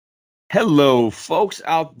Hello, folks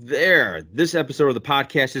out there. This episode of the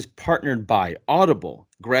podcast is partnered by Audible.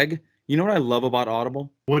 Greg, you know what I love about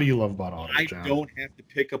Audible? What do you love about Audible, I John? don't have to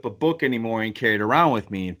pick up a book anymore and carry it around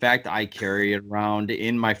with me. In fact, I carry it around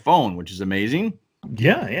in my phone, which is amazing.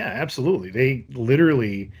 Yeah, absolutely. They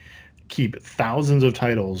literally keep thousands of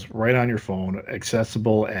titles right on your phone,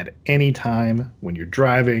 accessible at any time when you're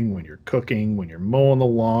driving, when you're cooking, when you're mowing the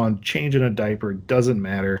lawn, changing a diaper, doesn't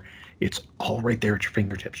matter. It's all right there at your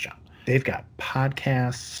fingertips, John. They've got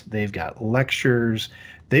podcasts, they've got lectures,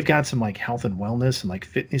 they've got some like health and wellness and like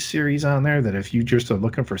fitness series on there that if you just are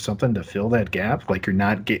looking for something to fill that gap, like you're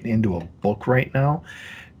not getting into a book right now,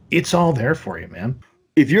 it's all there for you, man.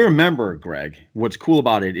 If you're a member, Greg, what's cool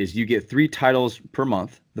about it is you get 3 titles per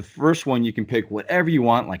month. The first one, you can pick whatever you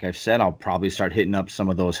want. Like I've said, I'll probably start hitting up some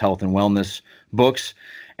of those health and wellness books.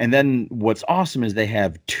 And then what's awesome is they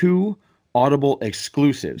have 2 Audible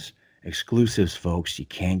exclusives. Exclusives, folks. You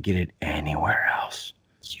can't get it anywhere else.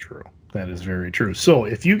 It's true. That is very true. So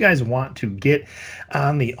if you guys want to get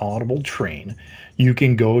on the Audible train, you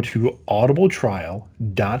can go to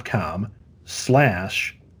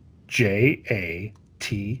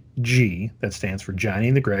audibletrial.com/JATG. That stands for Johnny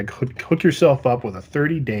and the Greg. Hook yourself up with a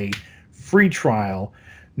 30-day free trial.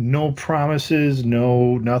 No promises,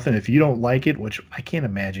 no nothing. If you don't like it, which I can't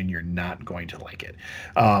imagine you're not going to like it,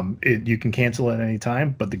 you can cancel at any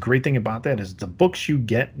time. But the great thing about that is the books you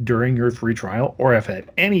get during your free trial, or if at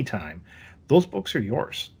any time, those books are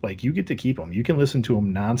yours. Like you get to keep them. You can listen to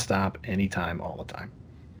them nonstop, anytime, all the time.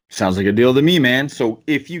 Sounds like a deal to me, man. So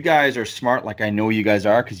if you guys are smart, like I know you guys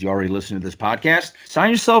are, because you already listen to this podcast,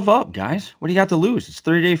 sign yourself up, guys. What do you got to lose? It's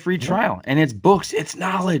 30-day free trial, and it's books, it's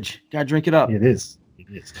knowledge. Gotta drink it up. It is.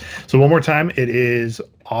 So one more time, it is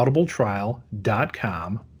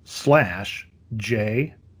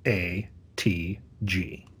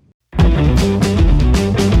audibletrial.com/JATG.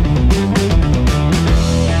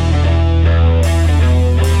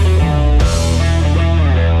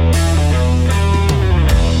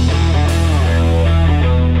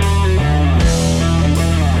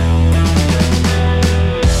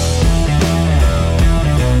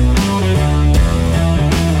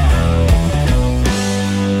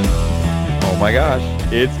 Oh my gosh,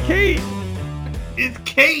 it's Kate. It's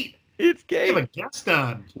Kate. It's We have a Kate. guest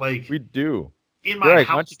on. Like We do. in my Greg,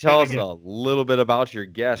 house. why don't you tell us again. a little bit about your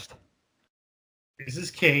guest? This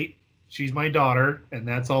is Kate. She's my daughter, and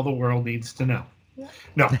that's all the world needs to know.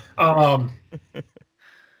 No.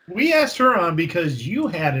 We asked her on because you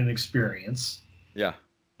had an experience Yeah.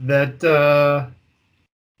 that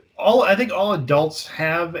I think all adults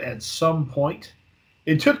have at some point.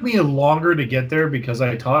 It took me longer to get there because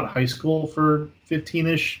I taught high school for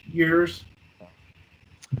 15-ish years.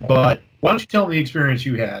 But why don't you tell me the experience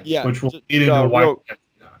you had, Yeah, which will just- get into why.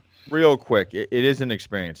 Real quick, it is an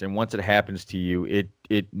experience, and once it happens to you,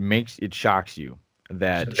 it shocks you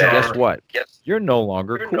that Sure. guess what? You're no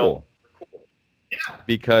longer cool Yeah.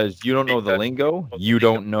 because you don't know the lingo, you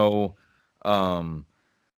don't know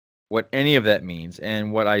what any of that means.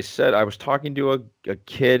 And what I said, I was talking to a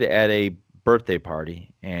kid at a birthday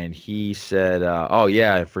party, and he said, "Oh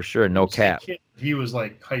yeah, for sure, no cap." He was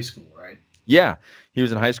like high school, right? Yeah, he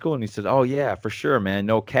was in high school, and he said, "Oh yeah, for sure, man,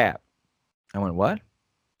 no cap." I went, "What?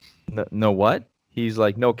 No what?" He's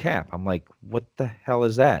like, "No cap." I'm like, "What the hell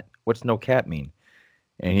is that? What's no cap mean?"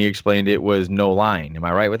 And he explained it was no line. Am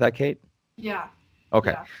I right with that, Kate? Yeah.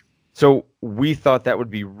 Okay. Yeah. So we thought that would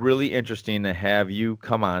be really interesting to have you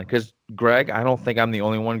come on because, Greg, I don't think I'm the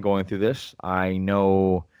only one going through this. I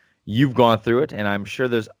know you've gone through it, and I'm sure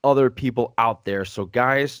there's other people out there. So,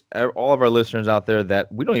 guys, all of our listeners out there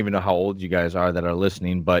that we don't even know how old you guys are that are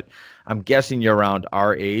listening, but I'm guessing you're around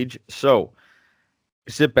our age. So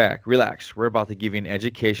sit back, relax. We're about to give you an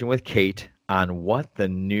education with Kate on what the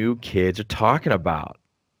new kids are talking about.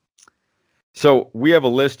 So we have a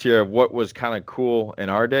list here of what was kind of cool in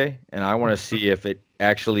our day, and I want to see if it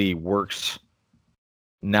actually works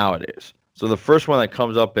nowadays. So the first one that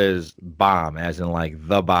comes up is bomb, as in like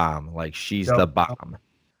the bomb, like she's Yep. the bomb.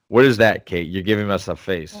 What is that, Kate? You're giving us a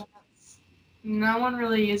face. No one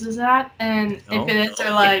really uses that, and No? if it is,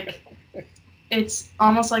 they're like, it's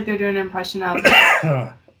almost like they're doing an impression of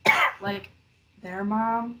like their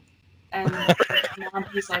mom, and mom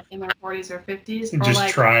who's like in their 40s or 50s, or Just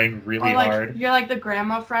like, trying really or like hard. you're like the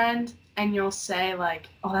grandma friend, and you'll say like,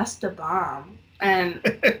 "Oh, that's the bomb," and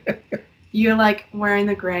you're like wearing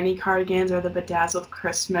the granny cardigans or the bedazzled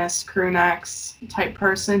Christmas crew necks type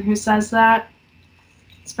person who says that.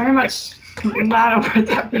 It's very much not a word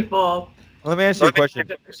that people. Let me ask you a question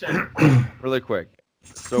really quick.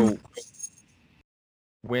 So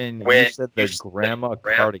when you said the grandma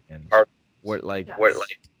cardigan, what like Yes.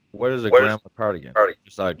 What is a grandma cardigan?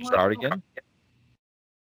 Just like What? cardigan?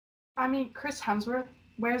 I mean, Chris Hemsworth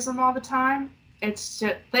wears them all the time. It's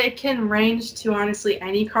just, they can range to honestly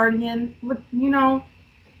any cardigan. But,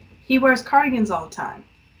 he wears cardigans all the time.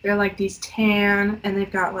 They're like these tan, and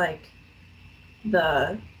they've got like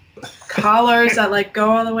the collars that like go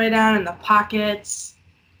all the way down in the pockets.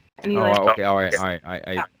 And he Okay, all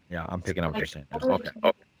right. Yeah, I'm picking up what you're saying. Okay.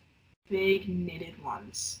 Big knitted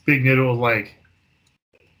ones. Big knitted, like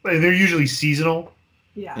they're usually seasonal.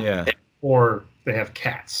 Yeah. Yeah. Or they have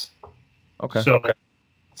cats. Okay. So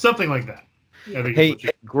something like that. Yeah. Hey,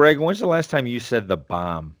 Greg, when's the last time you said the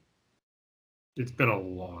bomb? It's been a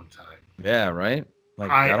long time. Yeah, right?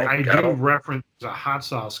 Like I do reference a hot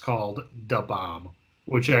sauce called Da Bomb,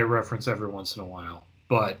 which I reference every once in a while,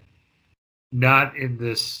 but not in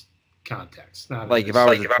this context. Not like if I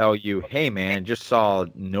was to tell you, hey man, just saw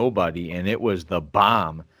Nobody and it was the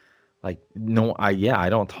bomb. Like no, I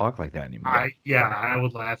don't talk like that anymore. I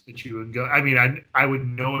would laugh at you and go. I mean, I would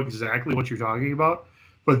know exactly what you're talking about,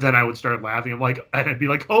 but then I would start laughing. I'm like, and I'd be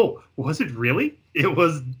like, oh, was it really? It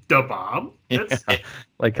was Da Bomb. Like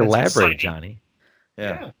that's elaborate, exciting. Johnny.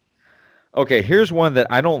 Yeah. Okay, here's one that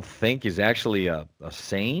I don't think is actually a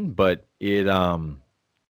saying, but it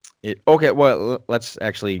okay. Well, let's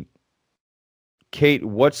actually. Kate,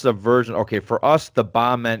 what's the version? Okay, for us, the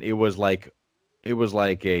bomb meant it was like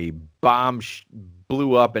a bomb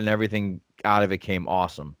blew up and everything out of it came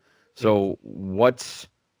awesome. So what's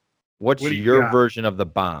What do you your got? version of the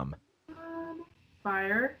bomb?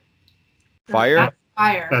 Fire. Fire? That's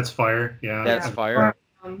fire. That's fire. Yeah. That's fire.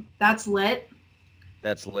 That's lit.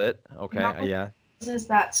 That's lit. Okay. No. Yeah.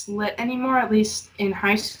 That's lit anymore, at least in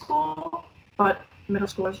high school, but middle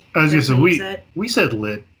school. I was gonna say we said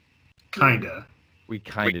lit, kinda. We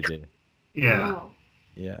kind of did. Yeah. Oh.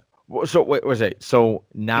 Yeah. So wait, was it? So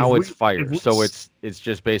now it's fire. So it's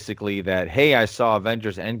just basically that. Hey, I saw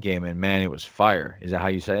Avengers Endgame and man, it was fire. Is that how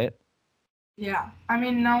you say it? Yeah. I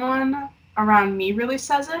mean, no one around me really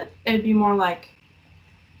says it. It'd be more like,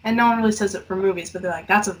 and no one really says it for movies, but they're like,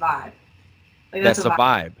 that's a vibe. Like That's a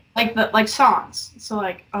vibe. Like songs. So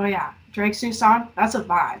like, oh yeah, Drake's new song. That's a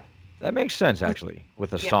vibe. That makes sense actually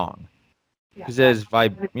with a song. Yeah. Because there's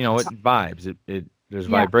vibe, it vibes. There's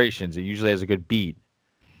vibrations. It usually has a good beat.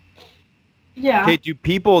 Yeah. Okay, do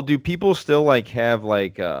people still like have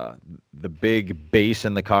like the big bass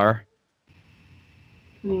in the car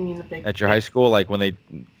at your high school? Like when they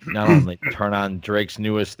turn on Drake's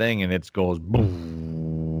newest thing and it goes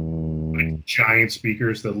boom. Like giant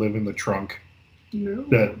speakers that live in the trunk. No.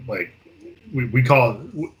 That like we call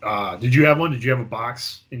it. Did you have one? Did you have a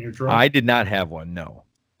box in your trunk? I did not have one, no.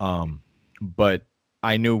 But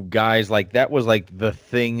I knew guys like that was like the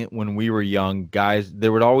thing when we were young. Guys,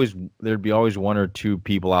 there'd be always one or two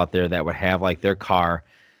people out there that would have like their car,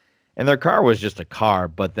 and their car was just a car,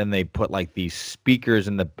 but then they put like these speakers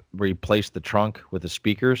replaced the trunk with the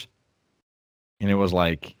speakers, and it was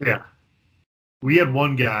like we had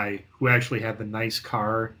one guy who actually had the nice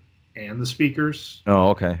car and the speakers. Oh,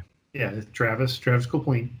 okay. Yeah, Travis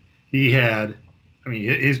Copeland. He had, I mean,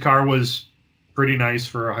 his car was pretty nice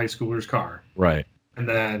for a high schooler's car. Right. And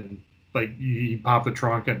then, like, you pop the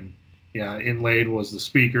trunk and, inlaid was the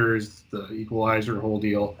speakers, the equalizer, whole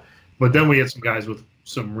deal. But then we had some guys with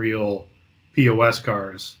some real POS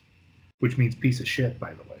cars, which means piece of shit,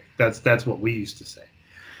 by the way. That's what we used to say.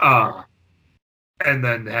 And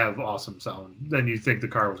then have awesome sound. Then you think the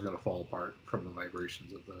car was going to fall apart from the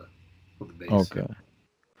vibrations of the bass. Okay.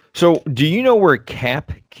 So, do you know where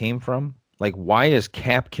cap came from? Like, why is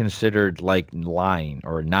cap considered like lying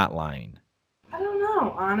or not lying? I don't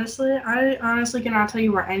know, honestly. I honestly cannot tell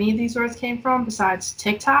you where any of these words came from besides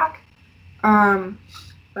TikTok.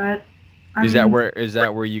 But is that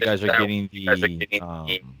where you guys are getting the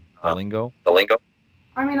lingo? The lingo.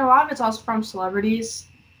 I mean, a lot of it's also from celebrities.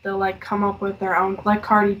 They'll like come up with their own, like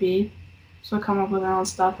Cardi B. She'll come up with their own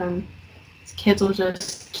stuff, and kids will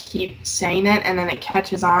just keep saying it, and then it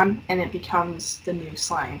catches on, and it becomes the new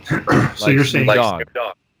slang. So you're saying dog.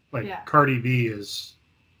 Like Cardi B is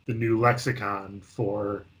the new lexicon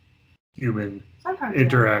for human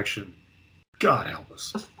interaction. God help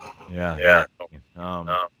us. Yeah.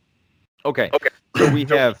 Okay. So we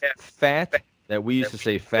have fat that we used to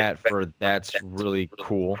say fat for that's really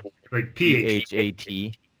cool. Like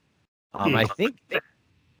PHAT. I think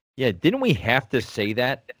didn't we have to say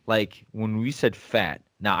that? Like when we said fat.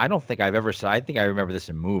 Now I don't think I've ever said I think I remember this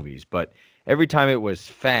in movies, but every time it was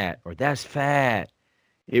fat or that's fat,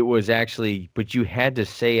 it was actually but you had to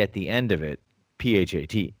say at the end of it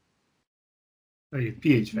PHAT.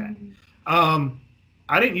 PH fat.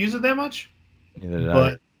 I didn't use it that much. Neither did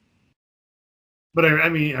but But I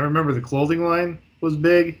mean, I remember the clothing line was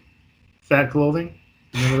big. Fat clothing.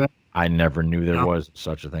 Remember that? I never knew there No. was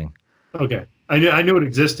such a thing. Okay. I knew it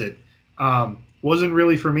existed. Wasn't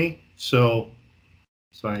really for me. So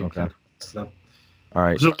I Okay. kind of messed it up. All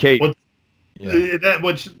right, So Kate. what Yeah.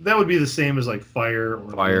 that would be the same as like fire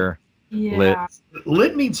or Fire. Yeah. lit.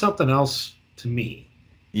 Lit means something else to me.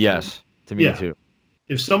 Yes, to me Yeah. too.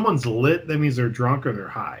 If someone's lit, that means they're drunk or they're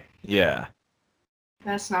high. Yeah.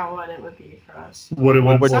 That's not what it would be for us. What it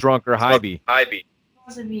What would would drunk or high be? It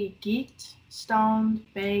would be geeked, stoned,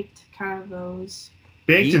 baked, kind of those.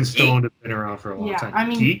 baked and stoned have been around for a long Yeah, time. I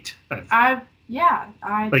mean, Geeked? I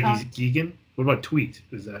Like thought, he's geeking? What about tweaked?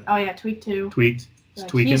 Is that oh yeah, tweaked too. tweaked? It's Like,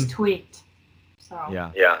 tweaking? he's tweaked. So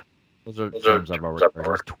Yeah. Those are terms I've already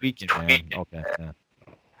heard. It's tweaking, man. Okay. Yeah.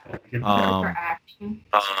 they're Um, acting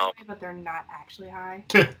high, but they're not actually high.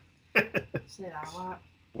 Say that a lot.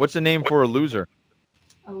 what's the name for a loser?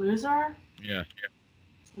 A loser? Yeah.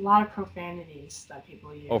 A lot of profanities that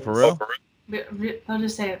people use. Oh, for real? They'll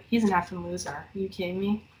just say, he's an effing loser. Are you kidding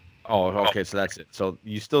me? Oh, okay. So that's it. So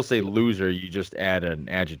you still say loser. You just add an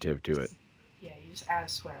adjective to it. Yeah, you just add a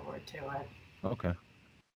swear word to it. Okay.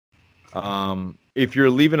 If you're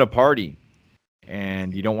leaving a party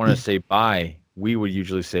and you don't want to say bye, we would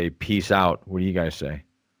usually say peace out. What do you guys say?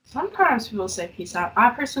 Sometimes people say peace out. I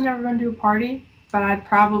personally never been to a party, but I'd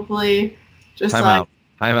probably just Time like out.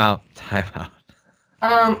 Time out. Time out.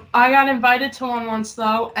 I got invited to one once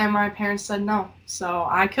though, and my parents said no. So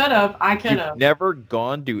I could have. You've never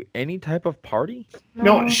gone to any type of party?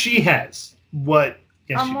 No, she has. What?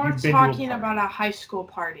 Yes, I'm more you've been talking to a party. about a high school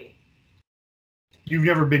party. You've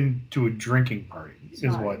never been to a drinking party, is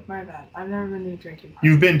Sorry, what? my bad. I've never been to a drinking party.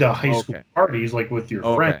 You've been to high school Okay. parties, like with your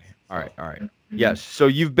Okay. friends. All right. Mhm. Yes. So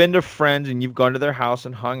you've been to friends and you've gone to their house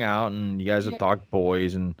and hung out and you guys have Yeah. talked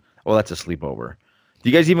boys and well, that's a sleepover. Do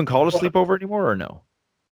you guys even call it a sleepover anymore or no?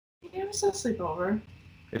 Yeah, it's a sleepover.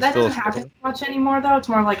 It's That still a doesn't happen sleepover? much anymore though. It's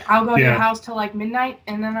more like I'll go to your Yeah. house till like midnight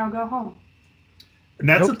and then I'll go home. And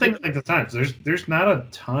that's No the thing, kidding. like the times. There's not a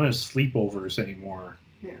ton of sleepovers anymore.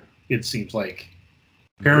 Yeah. It seems like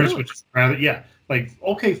parents Really? would just rather, yeah, like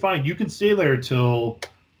okay, fine, you can stay there till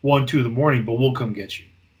 1, 2 in the morning, but we'll come get you.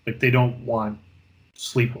 Like they don't want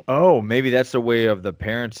sleepover. Oh, maybe that's the way of the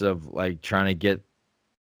parents of like trying to get.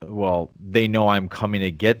 Well, they know I'm coming to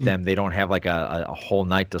get them. They don't have like a whole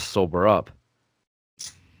night to sober up.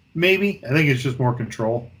 Maybe I think it's just more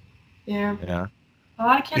control. Yeah. Yeah. A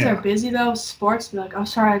lot of kids Yeah. are busy though. Sports be like, oh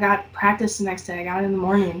sorry, I got practice the next day. I got it in the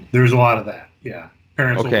morning. There's a lot of that. Yeah,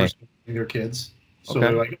 parents Okay. oversleeping their kids, so Okay.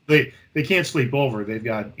 they're like they can't sleep over. They've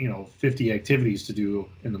got 50 activities to do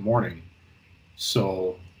in the morning,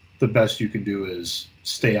 so the best you can do is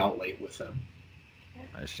stay out late with them.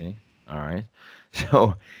 I see. All right.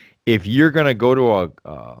 So, if you're gonna go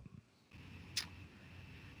to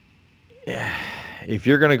if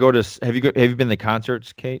you're gonna go to, have you been to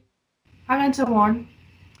concerts, Kate? I went to one.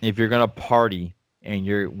 If you're gonna party and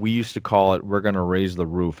we used to call it, we're gonna raise the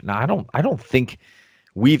roof. Now, I don't think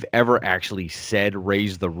we've ever actually said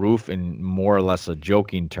raise the roof in more or less a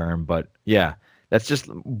joking term, but yeah,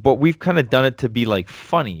 but we've kind of done it to be like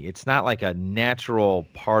funny. It's not like a natural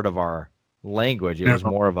part of our language. It was Yeah.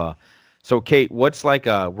 more of a, so Kate, what's like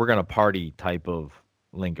a, we're going to party type of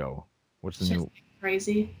lingo? What's the Shit's new, getting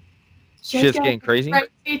crazy. shit's getting crazy?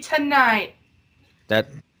 Crazy tonight. That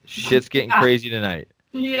shit's getting Yeah. crazy tonight.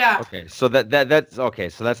 Yeah. Okay. So that's okay.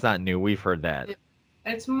 So that's not new. We've heard that.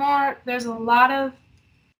 It's more, there's a lot of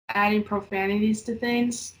adding profanities to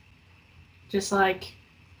things, just like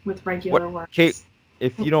with regular words. Kate,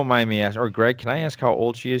 if you don't mind me asking, or Greg, can I ask how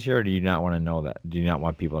old she is here, or do you not want to know that? Do you not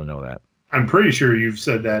want people to know that? I'm pretty sure you've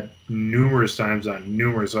said that numerous times on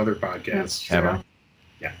numerous other That's podcasts. true. Have I?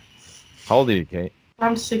 How old are you, Kate?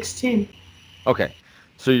 I'm 16. Okay.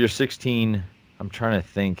 So you're 16. I'm trying to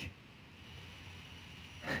think.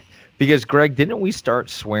 Because Greg, didn't we start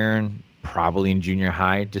swearing probably in junior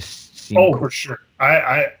high? Just seemed Oh, cool. for sure.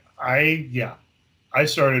 Yeah. I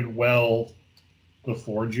started well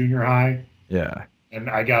before junior high, Yeah. and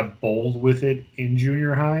I got bold with it in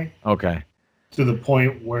junior high Okay. to the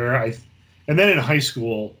point where and then in high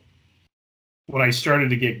school, when I started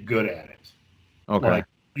to get good at it, Okay. like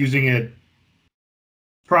using it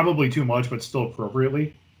probably too much, but still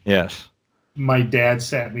appropriately. Yes. My dad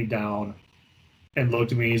sat me down and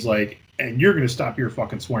looked at me. He's like, "And you're going to stop your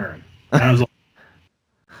fucking swearing." And I was like,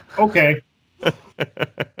 "Okay."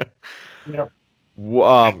 Yeah.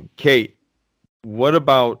 Kate, what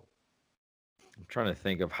about? I'm trying to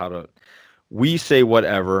think of how to. We say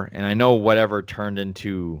whatever, and I know whatever turned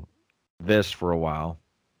into this for a while.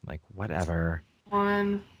 Like whatever.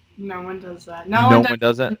 No one does that. No one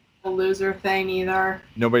does that. a loser thing either.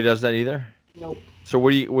 Nobody does that either. Nope. So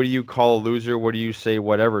what do you call a loser? What do you say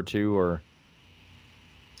whatever to? Or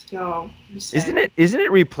No. isn't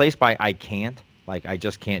it replaced by I can't? Like I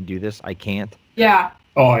just can't do this. I can't. Yeah.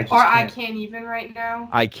 Oh, I just Or I can't. can't even right now.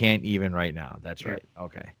 I can't even right now. That's Yeah. right.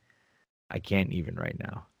 Okay. I can't even right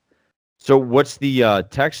now. So what's the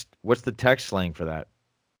text? What's the text slang for that?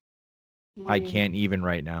 I can't even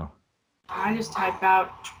right now. I just type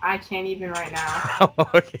out I can't even right now.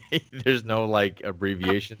 Okay. There's no like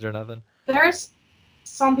abbreviations or nothing. There's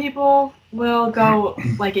some people will go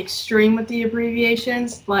like extreme with the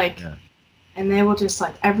abbreviations, like, Yeah. and they will just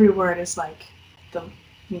like every word is like the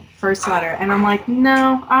first letter, and I'm like,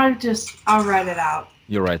 no, I'll write it out.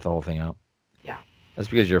 You'll write the whole thing out. Yeah. That's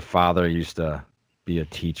because your father used to be a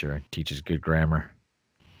teacher and teaches good grammar.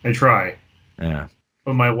 I try, Yeah.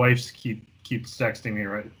 but my wife's keeps texting me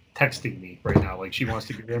right now, like she wants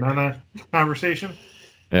to get in on a conversation.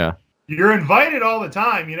 Yeah. You're invited all the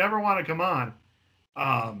time. You never want to come on.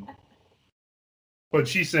 But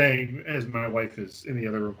she's saying, as my wife is in the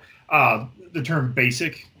other room, the term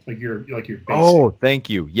basic, like you're basic. Oh, thank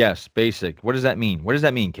you. Yes, basic. What does that mean? What does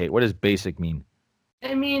that mean, Kate? What does basic mean?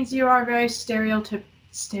 It means you are very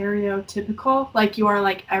stereotypical, like you are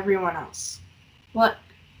like everyone else. What?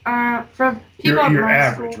 For people You're at my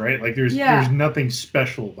average, school, right? Like there's nothing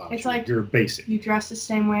special about It's you. like- You're basic. you dress the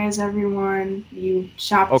same way as everyone. You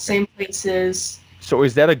shop Okay. the same places. So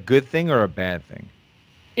is that a good thing or a bad thing?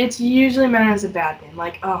 It's usually meant as a bad thing.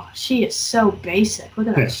 Like, oh, she is so basic. Look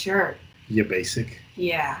at Yeah. that shirt. You basic.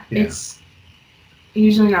 Yeah, Yeah. it's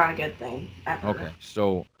usually not a good thing. Ever. Okay.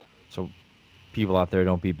 So people out there,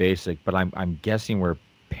 don't be basic, but I'm guessing we're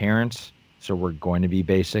parents, so we're going to be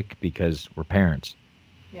basic because we're parents.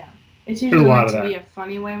 Yeah. It's a usually lot meant of to be a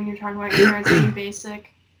funny way when you're talking about your parents being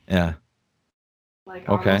basic. Yeah. Like,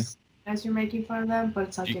 Okay. almost as you're making fun of them, but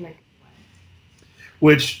it's like in a good way.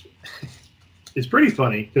 Which is pretty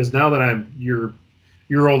funny because now that you're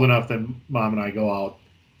old enough that Mom and I go out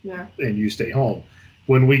Yeah. and you stay home.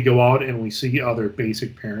 When we go out and we see other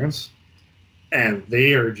basic parents, and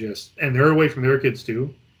they're away from their kids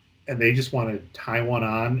too, and they just want to tie one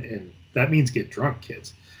on, and that means get drunk,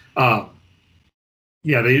 kids.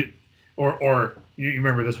 Yeah, or you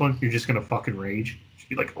remember this one? You're just gonna fucking rage. Just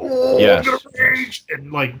be like, oh, Yes. I'm gonna rage,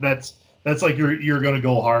 and like that's like you're gonna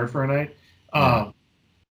go hard for a night. Yeah.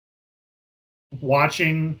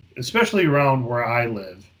 Watching, especially around where I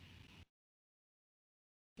live,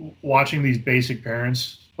 watching these basic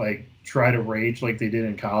parents like try to rage like they did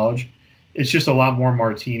in college, it's just a lot more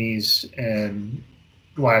martinis and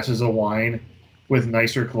glasses of wine with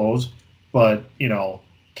nicer clothes. But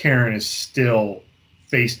Karen is still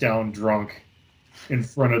face down drunk in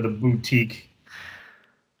front of the boutique.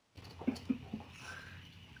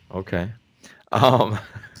 Okay. I'm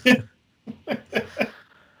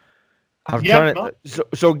Yeah, trying no. to.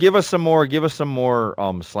 So give us some more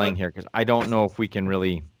slang here, because I don't know if we can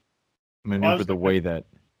really maneuver the way that.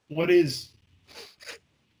 What is,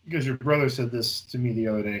 because your brother said this to me the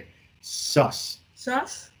other day, sus.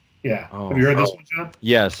 Sus? Yeah. Oh. Have you heard this one, John?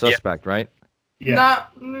 Yeah, suspect, right? Yeah.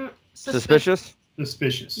 Not Suspicious?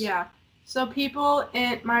 Suspicious. Yeah. So people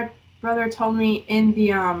my brother told me in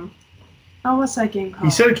the what's that game called?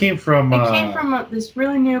 He said it came from. It came from this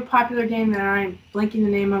really new popular game that I'm blanking the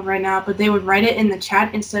name of right now, but they would write it in the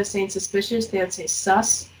chat instead of saying suspicious, they would say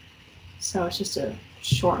sus. So it's just a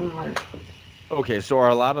shortened word. Okay,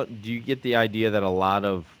 so do you get the idea that a lot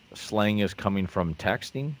of slang is coming from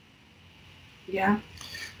texting? Yeah.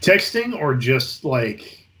 Texting, or just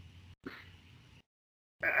like,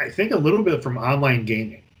 I think a little bit from online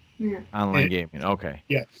gaming. Yeah. Online gaming, okay.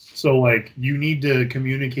 Yeah. So like you need to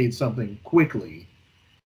communicate something quickly,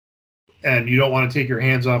 and you don't want to take your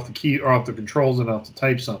hands off the key or off the controls enough to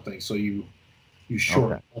type something, so you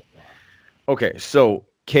short. Okay, so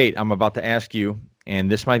Kate, I'm about to ask you,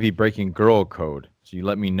 and this might be breaking girl code, so you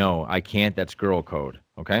let me know. I can't, that's girl code,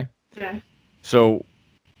 okay? Okay. So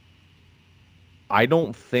I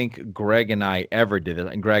don't think Greg and I ever did it.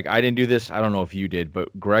 And Greg, I didn't do this. I don't know if you did, but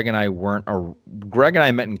Greg and I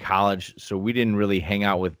met in college, so we didn't really hang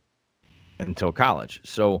out with until college.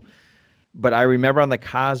 So, but I remember on the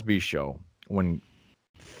Cosby Show when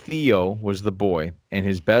Theo was the boy and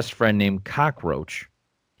his best friend named Cockroach.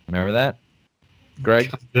 Remember that,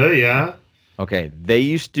 Greg? Yeah. Okay, they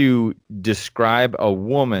used to describe a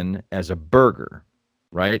woman as a burger,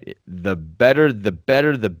 right? The bigger the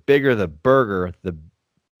burger, the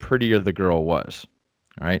prettier the girl was,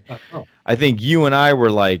 all right? Oh. I think you and I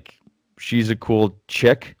were like, she's a cool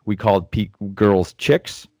chick. We called girls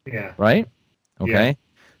chicks, Yeah. right? Okay. Yeah.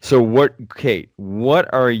 So what, Kate?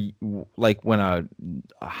 What are you like when a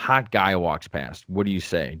hot guy walks past? What do you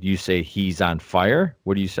say? Do you say he's on fire?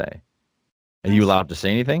 What do you say? Are you allowed to say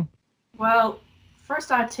anything? Well,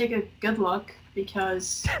 first I take a good look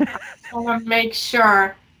because I want to make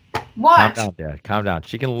sure. Calm What? down, Dad. Calm down.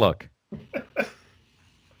 She can look.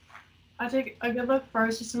 I take a good look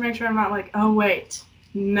first just to make sure I'm not like, oh wait,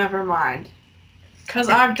 never mind. Because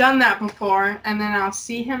I've done that before, and then I'll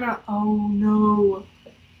see him and oh no.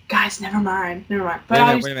 Guys, never mind. Never mind.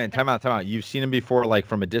 But Wait a minute. Time out. Time out. You've seen him before, like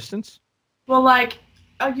from a distance? well, like,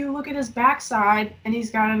 you look at his backside, and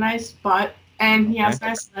he's got a nice butt, and he has Okay.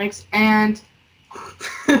 nice legs, and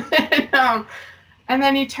and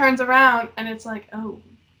then he turns around, and it's like, oh,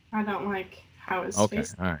 I don't like how his Okay.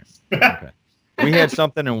 face. All right. Okay. We had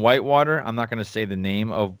something in Whitewater. I'm not going to say the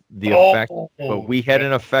name of the Oh, effect, but we had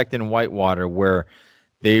an effect in Whitewater where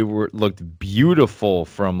they looked beautiful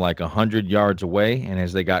from like 100 yards away, and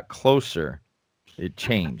as they got closer, it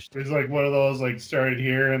changed. It was like one of those like started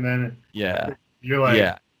here and then Yeah. you're like,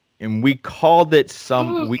 Yeah. And we called it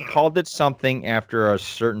something after a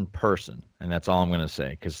certain person, and that's all I'm going to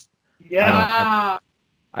say because yeah,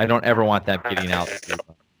 I don't ever want that getting out.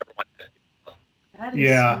 That is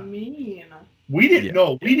Yeah. mean. we didn't Yeah.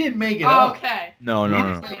 know, we didn't make it Oh, up. okay. No. We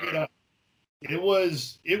didn't make it up. It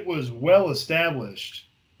was well established,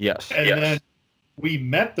 Yes. and then we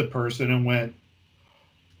met the person and went,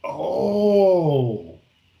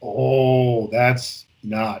 oh, that's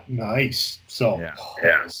not nice. So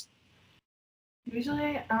Yeah.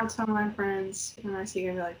 Usually, I'll tell my friends when I see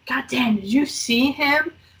him, be like, God damn, did you see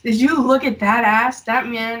him? Did you look at that ass? That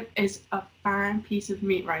man is a fine piece of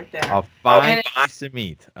meat right there. A fine And piece of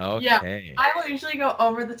meat. Okay. I will usually go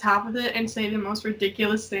over the top of it and say the most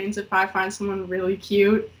ridiculous things if I find someone really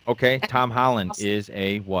cute. Okay. Tom Holland is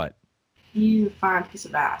a what? He's a fine piece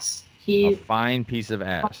of ass. A fine piece of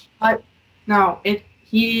ass.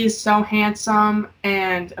 He is so handsome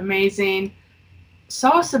and amazing.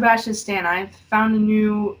 So is Sebastian Stan. I've found a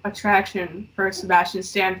new attraction for Sebastian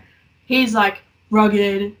Stan. He's like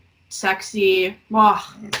rugged, sexy. Wow,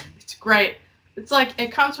 it's great. It's like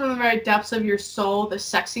it comes from the very depths of your soul, the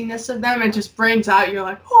sexiness of them. It just brings out. You're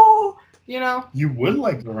like, oh, you know. you would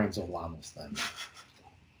like Lorenzo Lamas then.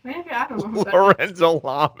 Maybe I don't know. Who that is. Lorenzo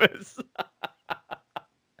Lamas.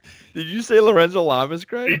 Did you say Lorenzo Lamas,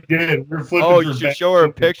 Greg? We did. We were flipping Oh, through you should back- show her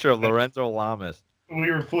a picture of Lorenzo Lamas. We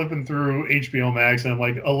were flipping through HBO Max, and I'm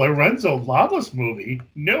like, a Lorenzo Lamas movie?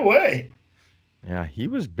 No way. Yeah, he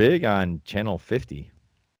was big on Channel 50.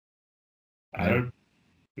 I don't,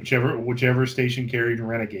 whichever station carried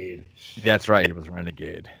Renegade. That's right. It was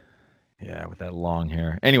Renegade. Yeah, with that long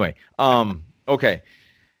hair. Anyway, okay.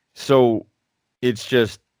 So it's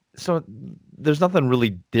just there's nothing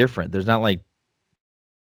really different. There's not like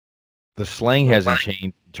the slang hasn't changed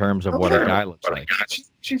in terms of what a guy looks like.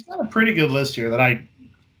 She's got a pretty good list here that I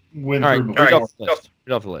went All right, through read before. off the list.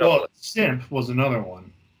 Read off the list. Oh, simp was another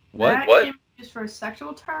one. That can be used for a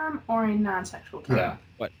sexual term or a non-sexual term. Yeah.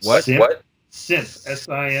 What? Simp. What? Simp.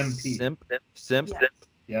 S-I-M-P. Simp. Yes.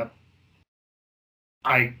 Yep.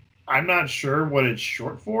 I'm not sure what it's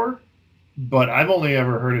short for, but I've only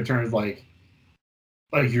ever heard it terms like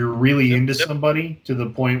you're really into somebody to the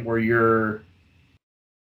point where you're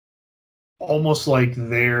almost like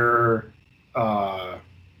they're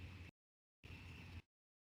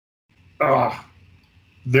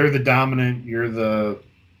they're the dominant, you're the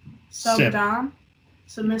simp. Sub-dom?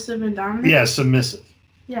 Submissive and dominant? Yeah, submissive.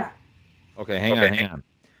 Yeah. Okay, hang on.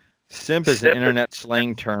 Simp is an internet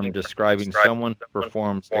slang term describing someone who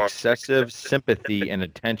performs excessive sympathy and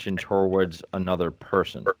attention towards another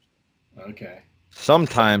person, Okay.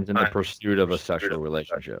 sometimes in the pursuit of a sexual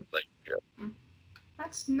relationship.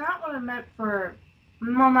 That's not what I meant for.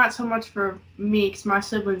 Well, not so much for me, because my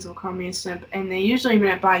siblings will call me a simp, and they usually mean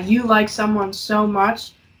it by you like someone so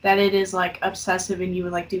much that it is like obsessive and you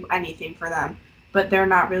would like do anything for them, but they're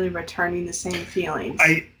not really returning the same feelings.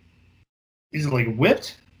 Is it like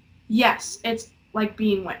whipped? Yes, it's like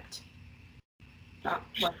being whipped.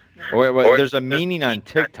 Wait, there's a meaning on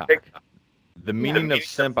TikTok. The meaning of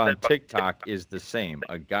simp on TikTok is the same.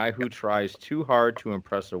 A guy who tries too hard to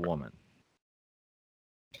impress a woman.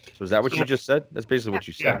 So is that what you just said? That's basically what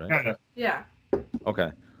you Yeah, said, right? kind of. Yeah.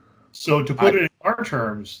 Okay. So to put it in our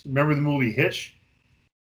terms, remember the movie Hitch?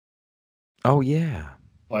 Oh, yeah.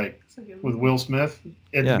 Like That's a good with one. Will Smith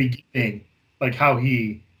at Yeah. the beginning, like how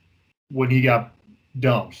when he got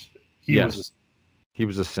dumped, he Yes. was He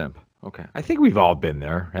was a simp. Okay. I think we've all been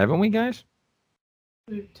there, haven't we, guys?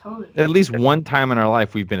 We've totally. At least one time in our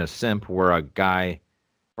life, we've been a simp where a guy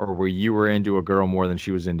or where you were into a girl more than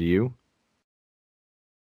she was into you.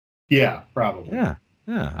 yeah, probably. Yeah.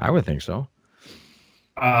 Yeah, I would think so.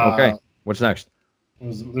 Okay, Uh, what's next?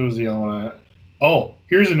 there was the other one. Oh,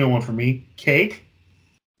 here's a new one for me. Cake.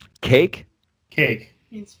 Cake, Cake.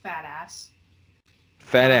 Means fat ass.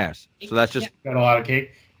 fat ass. So that's just Got a lot of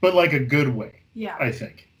cake, but like a good way, Yeah. I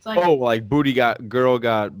think. It's like like girl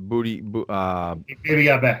got booty. Baby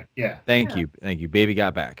got back. Yeah. Thank Yeah. you. Baby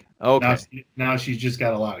got back. Okay, Now she's just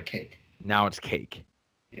got a lot of cake. now it's cake.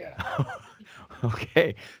 Yeah.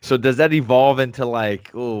 Okay, so does that evolve into like,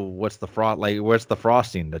 oh, what's the where's the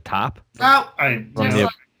frosting? The top? oh, I From just the-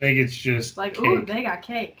 like, think it's just like cake. ooh, they got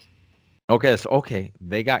cake. Okay, so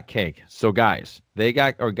they got cake. So guys,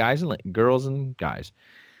 guys and girls and guys,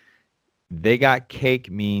 they got cake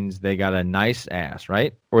means they got a nice ass,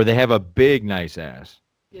 right? Or they have a big nice ass.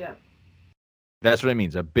 Yeah. That's what it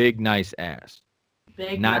means, a big nice ass,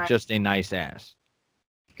 Big. not nice. just a nice ass.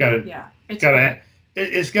 Gotta Yeah.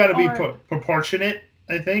 it's gotta be Or- proportionate,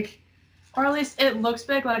 I think. Or at least it looks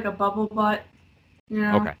big, like a bubble butt. You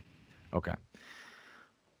know. Okay.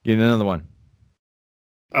 Get another one.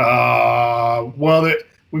 Well,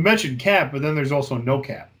 we mentioned cap, but then there's also no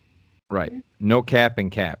cap. Right. No cap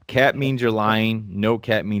and cap. Cap means you're lying. No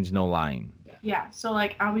cap means no lying. Yeah. So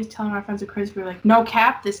like I always telling my friends at Chris, we're like, no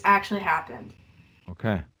cap, this actually happened.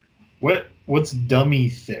 Okay. What's dummy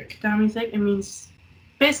thick? Dummy thick. It means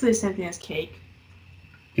basically the same thing as cake.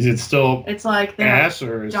 Is it still It's like they ass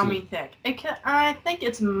or is dummy it thick. I think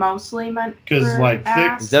it's mostly meant 'Cause, for like, thick-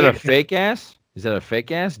 ass. Is that a Thick. fake ass? Is that a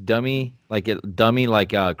fake ass? Dummy like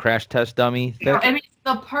a crash test dummy thick? I mean,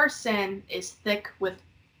 the person is thick with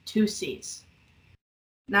 2 C's.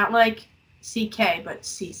 Not like CK, but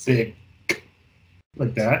CC. thick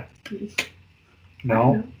like that?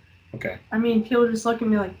 No. Okay. I mean, people just look at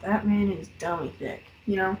me like, that man is dummy thick.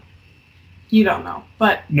 You know? You don't know.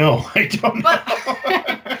 But. No, I don't know.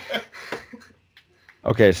 But.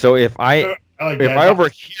 Okay, so if I like if that. I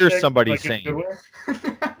overhear Thick, somebody like a saying, good way?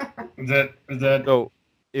 Is that so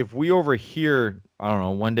if we overhear, I don't know,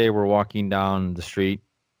 one day we're walking down the street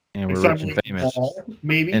and we're rich and famous,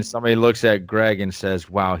 maybe? and somebody looks at Greg and says,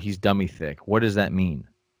 "Wow, he's dummy thick." What does that mean?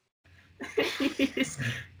 He's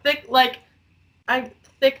thick, like,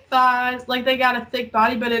 thick thighs. Like, they got a thick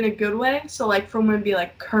body, but in a good way. So, like, for women, be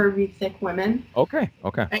like curvy, thick women. Okay. And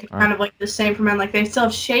All kind right. of like the same for men. Like, they still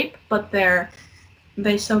have shape, but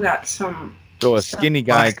they still got some. So a skinny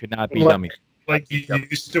guy could not be dummy. Like you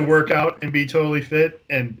used to work out and be totally fit,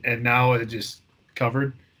 and now it just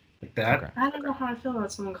covered like that. Okay. I don't know how I feel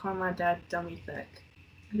about someone calling my dad dummy thick.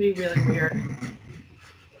 It'd be really weird.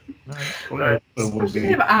 Well, it would Especially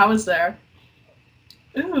be. if I was there.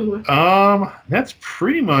 Ooh. That's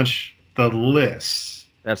pretty much the list.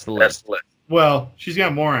 That's the list. Well, she's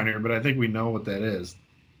got more on here, but I think we know what that is.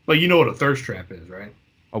 Like, you know what a thirst trap is, right?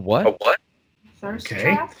 A what? Thirst Okay.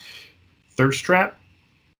 trap? Thirst trap?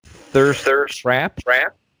 Thirst trap?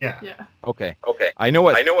 Yeah. Yeah. Okay. I know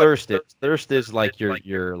what thirst is. Thirst is like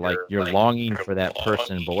you're longing for that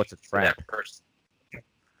person, but what's a trap?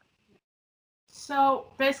 So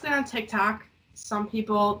basically on TikTok, some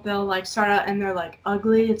people they'll like start out and they're like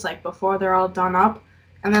ugly. It's like before they're all done up,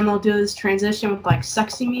 and then they'll do this transition with like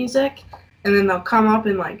sexy music, and then they'll come up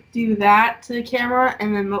and like do that to the camera,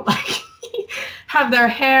 and then they'll like have their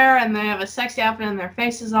hair and they have a sexy outfit and their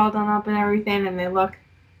face is all done up and everything, and they look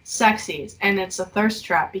sexy, and it's a thirst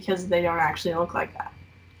trap because they don't actually look like that.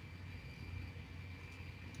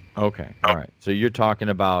 Okay. All right. So you're talking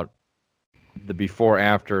about the before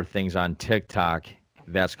after things on TikTok.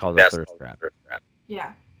 That's called a thirst trap.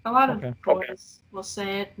 Yeah, a lot Okay. of boys will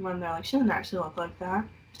say it when they're like, she doesn't actually look like that.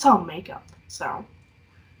 It's all makeup. So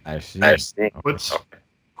I see. What's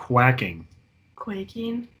quacking?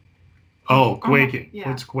 quaking. Oh, quaking. yeah.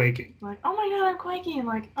 What's quaking? Like, oh my god, I'm quaking.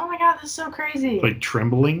 Like, oh my god, this is so crazy. Like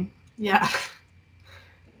trembling? Yeah.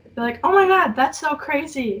 They're like, oh my god, that's so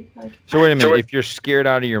crazy. Like, So wait a minute. If you're scared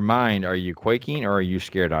out of your mind, are you quaking or are you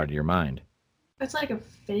scared out of your mind? it's like a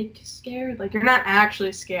fake scared. Like, you're not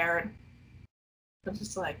actually scared. But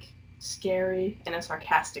just like scary in a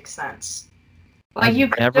sarcastic sense. Like, you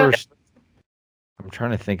could Never. just- I'm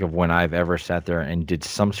trying to think of when I've ever sat there and did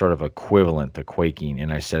some sort of equivalent to quaking,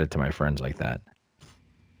 and I said it to my friends like that.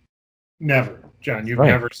 Never. John, you've Right.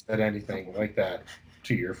 never said anything like that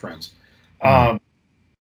to your friends. Mm.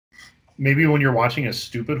 Maybe when you're watching a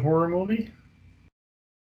stupid horror movie?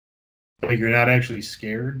 Like you're not actually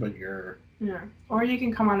scared, but you're Yeah. Or you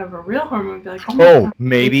can come out of a real horror movie and be like, oh my Oh, god.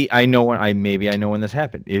 maybe I know when this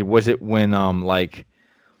happened. It was it when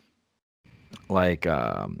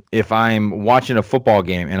if I'm watching a football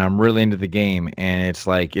game and I'm really into the game and it's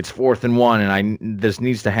like it's 4th and 1 and this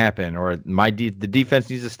needs to happen, or the defense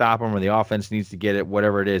needs to stop them or the offense needs to get it,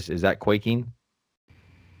 whatever it is that quaking?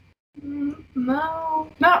 No,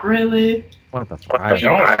 not really. What the I fuck?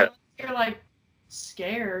 mean, unless you're like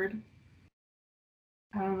scared.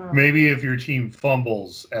 I don't know. Maybe if your team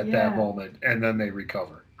fumbles at Yeah. that moment and then they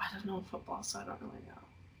recover. I don't know football, so I don't really know.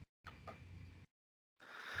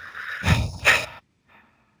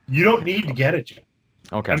 You don't need to get it, Jim.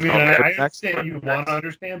 Okay. I mean, Okay. I Next. understand you want to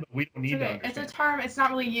understand, but we don't need to Okay, it's understand. a term. It's not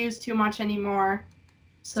really used too much anymore.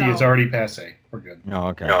 So See, it's already passe. We're good. No.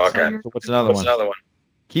 Okay. So So you're- what's another one?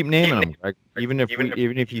 Keep naming them. Like, even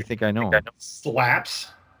if you think I know them. Slaps.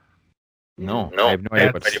 No, I have no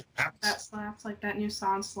idea what. that slaps, like that new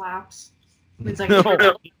song slaps. It's like No.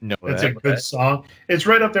 No. That's a good song. It's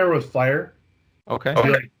right up there with Fire. Okay.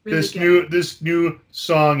 Like, Really this new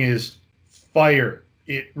song is fire.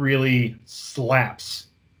 It really slaps.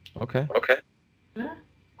 Okay. Yeah.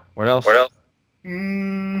 What else?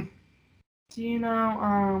 Mm, Do you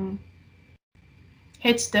know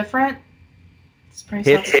Hits Different? It's pretty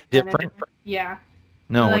Hits self-explanatory. Different? Yeah.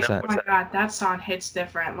 No. Like, What's that? oh my god, that song hits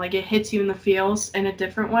different. Like it hits you in the feels in a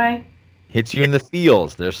different way. Hits you in the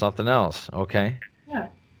feels. There's something else. Okay. Yeah.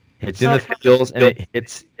 Hits in the feels and it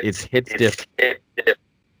hits. It hits different.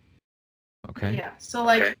 Okay. Yeah. So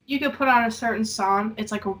like you could put on a certain song,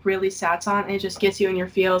 it's like a really sad song, and it just gets you in your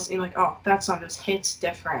feels, and you're like, oh, that song just hits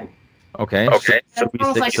different. Okay. So we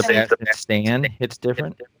almost think like saying- Sebastian Stan hits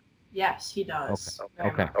different. Yes, he does. very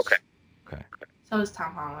Okay. much. Okay. So does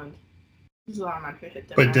Tom Holland. There's a lot of men who hit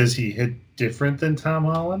different. but does he hit different than Tom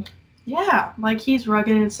Holland? Yeah, like he's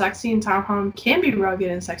rugged and sexy, and Tom Holland can be rugged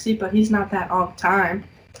and sexy, but he's not that all the time.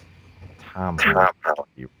 Tom Holland,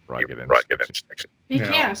 you rugged and sexy. He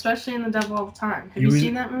Yeah. can, especially in The Devil All the Time. Have He you was-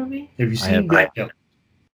 seen that movie? Have you I seen have- Billy Elliot?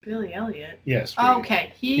 Billy Elliot. Yes. Oh,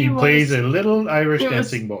 okay, He plays a little Irish he was-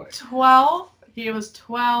 dancing boy. 12. He was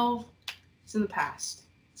 12. It's in the past.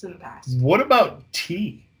 What about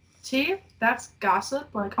T? Tea? That's gossip.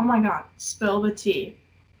 Like, oh my god, spill the tea.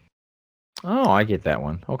 Oh, I get that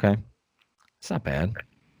one. Okay. It's not bad.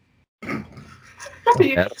 You-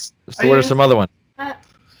 Yeah. So Are what are you- some other ones?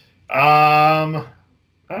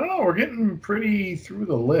 I don't know. We're getting pretty through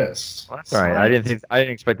the list. That's all right. I didn't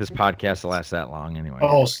expect this podcast to last that long anyway.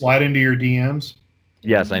 Oh, slide into your DMs.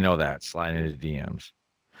 Yes, I know that. Slide into DMs.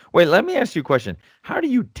 Wait, let me ask you a question. How do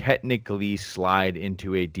you technically slide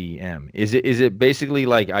into a DM? Is it basically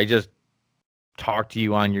like I just talk to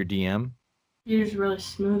you on your DM? You're just really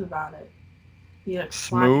smooth about it. You like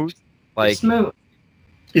Smooth? You're Like smooth.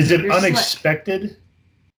 Is it You're slick. unexpected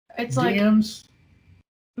It's like DMs?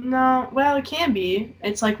 no, well, it can be.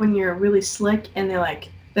 It's like when you're really slick and they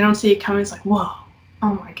don't see it coming. It's like, whoa,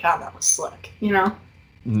 oh my god, that was slick. You know?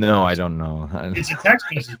 no, I don't know. It's a text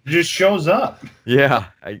message. It just shows up. Yeah.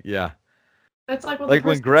 It's like what Like the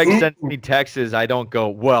when person- Greg sends me texts, I don't go,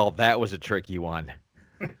 "Well, that was a tricky one."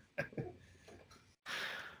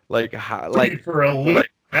 like For a little.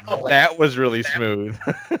 that was really smooth.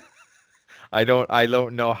 I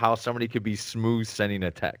don't know how somebody could be smooth sending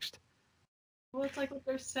a text. Well, it's like what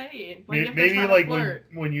they're saying. Like if they're Maybe trying to like flirt.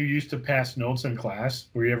 when you used to pass notes in class.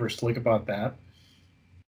 Were you ever slick about that?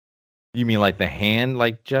 You mean like the hand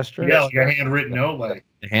gesture? Yeah, like a handwritten note, like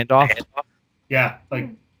The handoff? yeah, like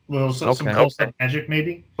little some Okay. close up magic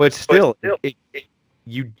maybe. But still,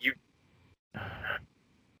 you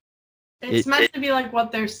It's meant to be like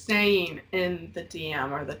what they're saying in the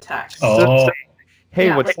DM or the text. Oh, hey,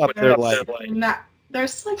 Yeah, what's like up? They're like, They're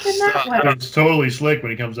slick in that way. it's totally slick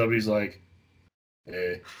when he comes up. He's like,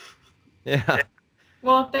 "Hey, yeah.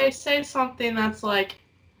 Well, if they say something that's like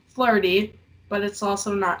flirty, but it's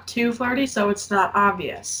also not too flirty, so it's not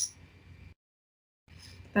obvious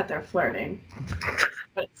that they're flirting.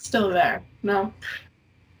 But it's still there. No?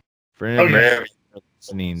 For anybody Okay.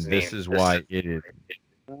 listening, this is why it is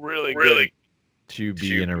really good to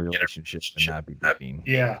be in a relationship and not be dating.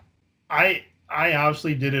 yeah." I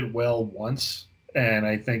obviously did it well once, and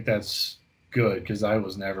I think that's good because I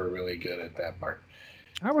was never really good at that part.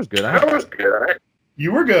 I was good.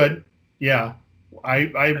 You were good, yeah.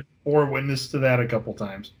 I bore witness to that a couple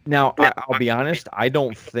times. Now, I'll be honest. I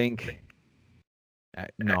don't think.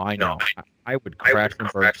 No, I know. I would crash and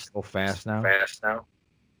burn so fast now.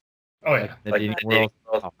 Oh yeah, The dating world.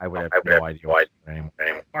 I would have no idea what anymore.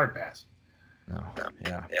 hard pass. No.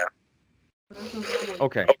 Yeah.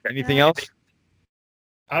 Okay. Anything else?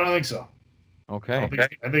 I don't think so. Okay.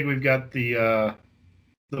 I think we've got the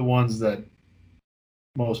ones that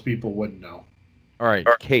most people wouldn't know. All right,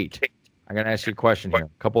 Kate. I gotta ask you a question here. A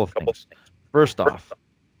couple of things. First off,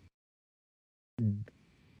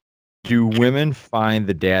 do women find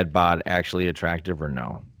the dad bod actually attractive or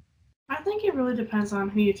no? I think it really depends on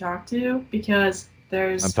who you talk to because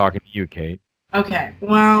there's. I'm talking to you, Kate. Okay,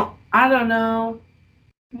 well, I don't know.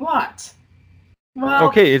 What? Well,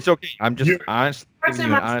 Okay, it's okay. I'm just You- honest. I'd say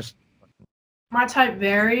Giving you an my- honest. my type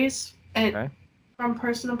varies Okay. from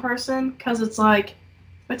person to person because it's like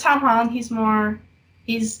with Tom Holland, he's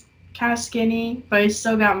kind of skinny, but he's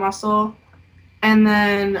still got muscle. And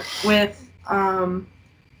then with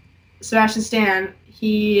Sebastian Stan,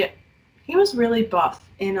 he was really buff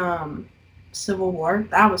in Civil War.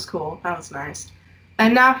 That was cool. That was nice.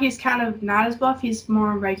 And now he's kind of not as buff. He's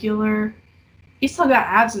more regular. He's still got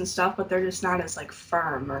abs and stuff, but they're just not as like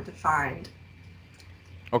firm or defined.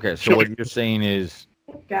 Okay, so what you're saying is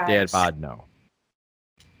Guys, dad bod no.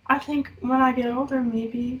 I think when I get older,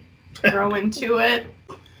 maybe grow into it.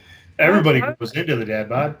 Everybody goes into the dad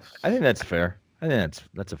bod. I think that's fair. I think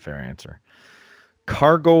that's a fair answer.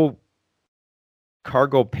 Cargo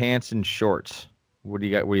pants and shorts. What do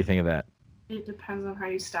you got? What do you think of that? It depends on how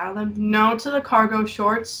you style them. No to the cargo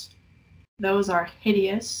shorts. Those are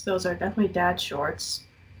hideous. Those are definitely dad shorts.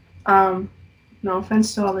 No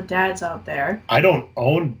offense to all the dads out there. I don't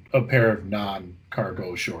own a pair of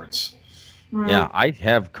non-cargo shorts. Yeah, I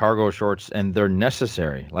have cargo shorts and they're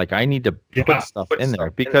necessary. Like I need to put stuff in there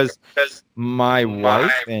because my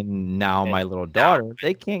wife and now my little daughter,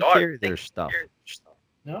 they can't carry their stuff.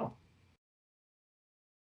 No.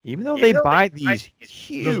 Even though they buy these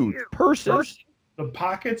huge purses. The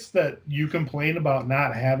pockets that you complain about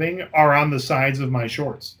not having are on the sides of my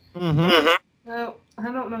shorts. Mm-hmm. Well, I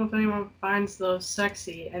don't know if anyone finds those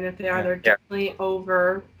sexy, and if they are, Yeah. they're definitely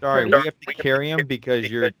over. Sorry, we have to carry them because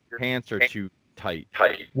your pants are too tight.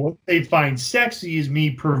 What they find sexy is me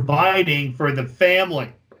providing for the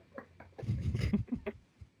family.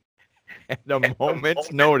 At a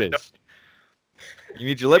moment's notice. You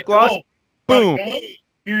need your lip gloss? Oh, Boom. but, hey,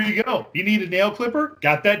 here you go. You need a nail clipper?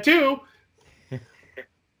 Got that too.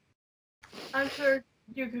 I'm sure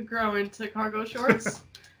you could grow into cargo shorts.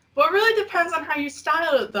 But it really depends on how you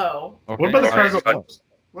style it, though. Okay. What about the all right. cargo?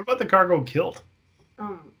 What about the cargo kilt?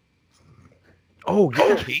 Oh,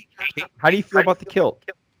 yeah. Kate. How do you feel about the kilt?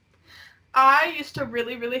 I used to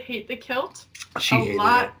really, really hate the kilt, She A hated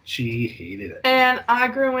lot. it. She hated it. and I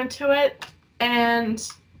grew into it, and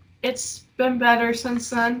it's been better since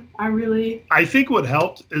then. I think what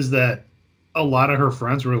helped is that a lot of her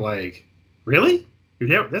friends were like, "Really?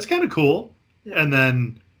 Yeah, that's kind of cool." And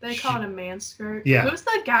then They call it a man skirt. Yeah. Who's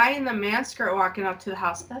the guy in the man skirt walking up to the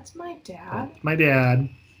house? That's my dad. my dad.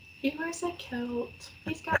 He wears a kilt.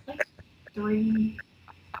 He's got like 3.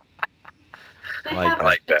 They Like have that.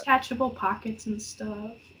 like detachable pockets and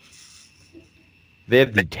stuff. They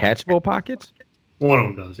have detachable pockets? One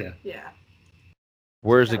of them does, yeah. Yeah.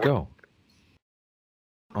 Where does it go?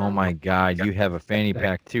 Oh Um, my God, you have a fanny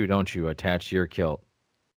pack too, don't you? Attached to your kilt.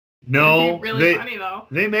 No, It'd be really funny though.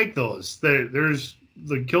 they make those. There's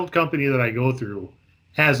the kilt company that I go through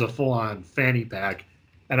has a full-on fanny pack,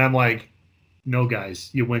 and I'm like, no, guys,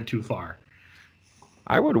 you went too far.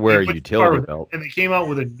 I would wear a They went too utility far, belt. and they came out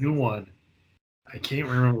with a new one. I can't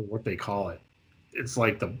remember what they call it. It's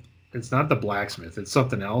like it's not the blacksmith. It's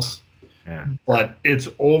something else. Yeah. But it's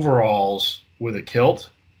overalls with a kilt.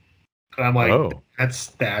 And I'm like, Oh.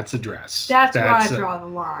 that's a dress. That's where I draw the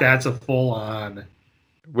line. That's a full-on.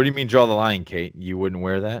 What do you mean draw the line, Kate? You wouldn't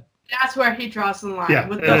wear that? That's where he draws the line. Yeah,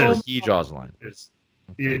 with That's the where whole- he draws the line.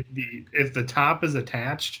 If the top is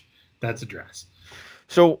attached, that's a dress.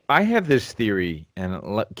 So I have this theory,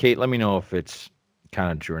 and Kate, let me know if it's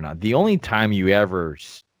kind of true or not. The only time you ever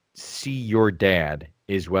see your dad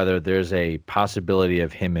is whether there's a possibility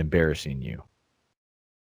of him embarrassing you.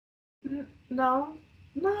 No.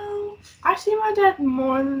 I see my dad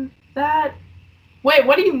more than that. Wait,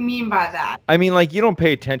 what do you mean by that? I mean, like, you don't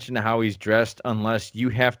pay attention to how he's dressed unless you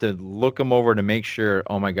have to look him over to make sure,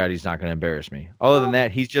 oh my God, he's not going to embarrass me. Other than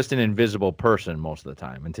that, he's just an invisible person most of the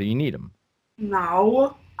time until you need him.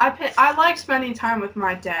 No. I like spending time with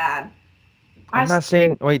my dad. I'm not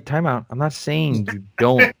saying, wait, time out. I'm not saying you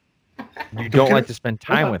don't like to spend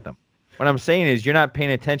time with him. What I'm saying is you're not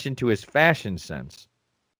paying attention to his fashion sense.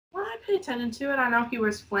 Well, I pay attention to it. I know he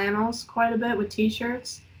wears flannels quite a bit with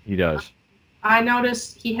t-shirts. He does. I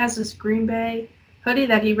noticed he has this Green Bay hoodie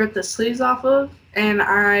that he ripped the sleeves off of, and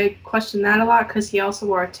I question that a lot because he also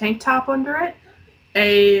wore a tank top under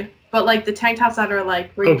it. But like the tank tops that are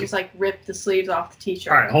like where you just like rip the sleeves off the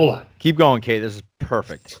t-shirt. All right, hold on. Keep going, Kate. This is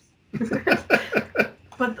perfect.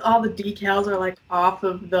 But all the decals are like off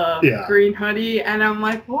of the Yeah. green hoodie, and I'm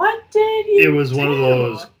like, what did he It was one of do?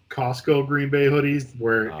 those Costco Green Bay hoodies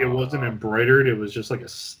where it Oh. wasn't embroidered. It was just like a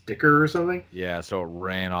sticker or something. Yeah, so it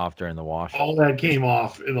ran off during the wash. All that came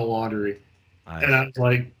off in the laundry. Nice. And I was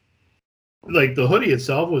like the hoodie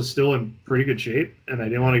itself was still in pretty good shape, and I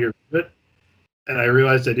didn't want to get rid of it. And I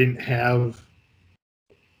realized I didn't have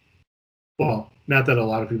Well, not that a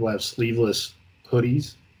lot of people have sleeveless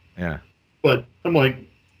hoodies, Yeah. but I'm like,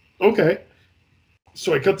 okay.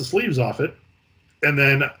 So I cut the sleeves off it, and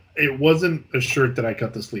then it wasn't a shirt that I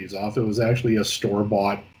cut the sleeves off. It was actually a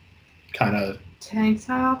store-bought kind of Tank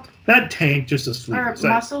top not tank, just a or sleeve.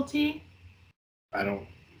 muscle tee. I don't.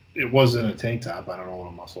 It wasn't a tank top. I don't know what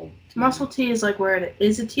a Muscle tee is like where it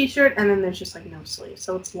is a t-shirt and then there's just like no sleeves,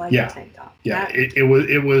 so it's like Yeah. a tank top. Yeah, That-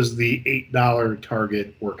 it was the $8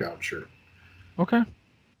 Target workout shirt, Okay.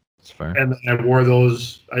 That's fair. and then I wore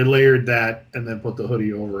those. I layered that and then put the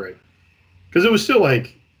hoodie over it because it was still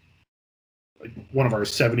like one of our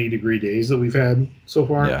 70-degree days that we've had so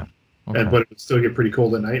far. Yeah. Okay. But it would still get pretty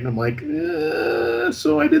cold at night, and I'm like,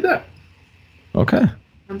 so I did that. Okay.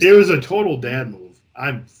 It was a total dad move.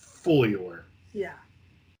 I'm fully aware. Yeah.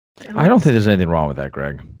 I don't think there's anything wrong with that,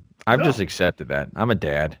 Greg. I've No. just accepted that. I'm a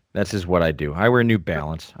dad. That's just what I do. I wear New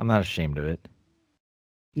Balance. I'm not ashamed of it.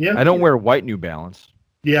 Yeah, I don't wear white New Balance.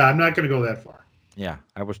 Yeah, I'm not going to go that far. Yeah,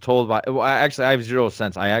 I was told by. Well, I have 0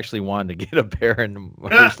 cents. I actually wanted to get a pair, and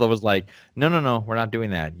Ursula was like, "No, we're not doing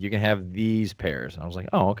that. You can have these pairs." And I was like,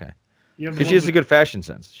 "Oh, okay," You have the because she has ones a good fashion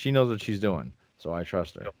sense. She knows what she's doing, so I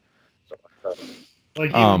trust her. like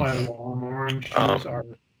even my lawnmower shoes are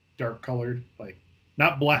dark colored, like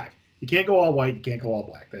not black. You can't go all white. You can't go all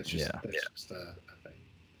black. That's just a thing.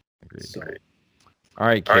 Agreed. So, All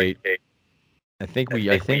right, Kate. I think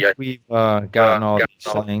we've gotten all these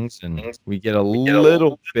slangs, and we get a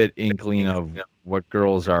little bit inkling of what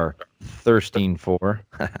girls are thirsting for.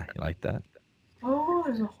 You like that? Oh,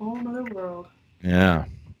 there's a whole other world. Yeah.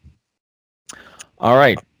 All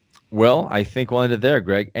right. Well, I think we'll end it there,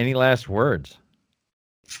 Greg. Any last words?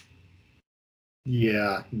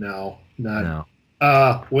 yeah, no, not.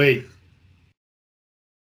 No. Wait.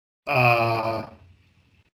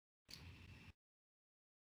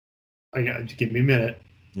 Give me a minute.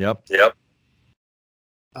 Yep.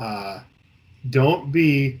 Don't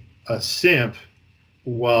be a simp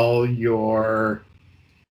while you're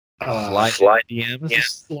Slide DMs.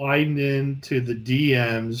 sliding into the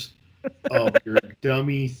DMs of your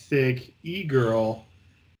dummy thick e-girl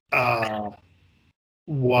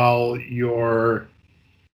while your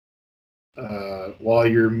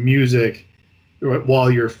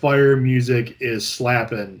fire music is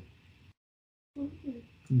slapping.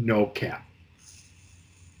 No cap.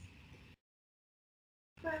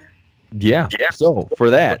 Yeah. So for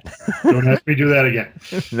that, Don't have me do that again.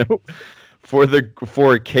 nope. For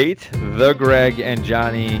Kate, the Greg, and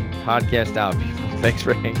Johnny podcast out, people. Thanks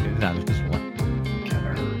for hanging in on this one.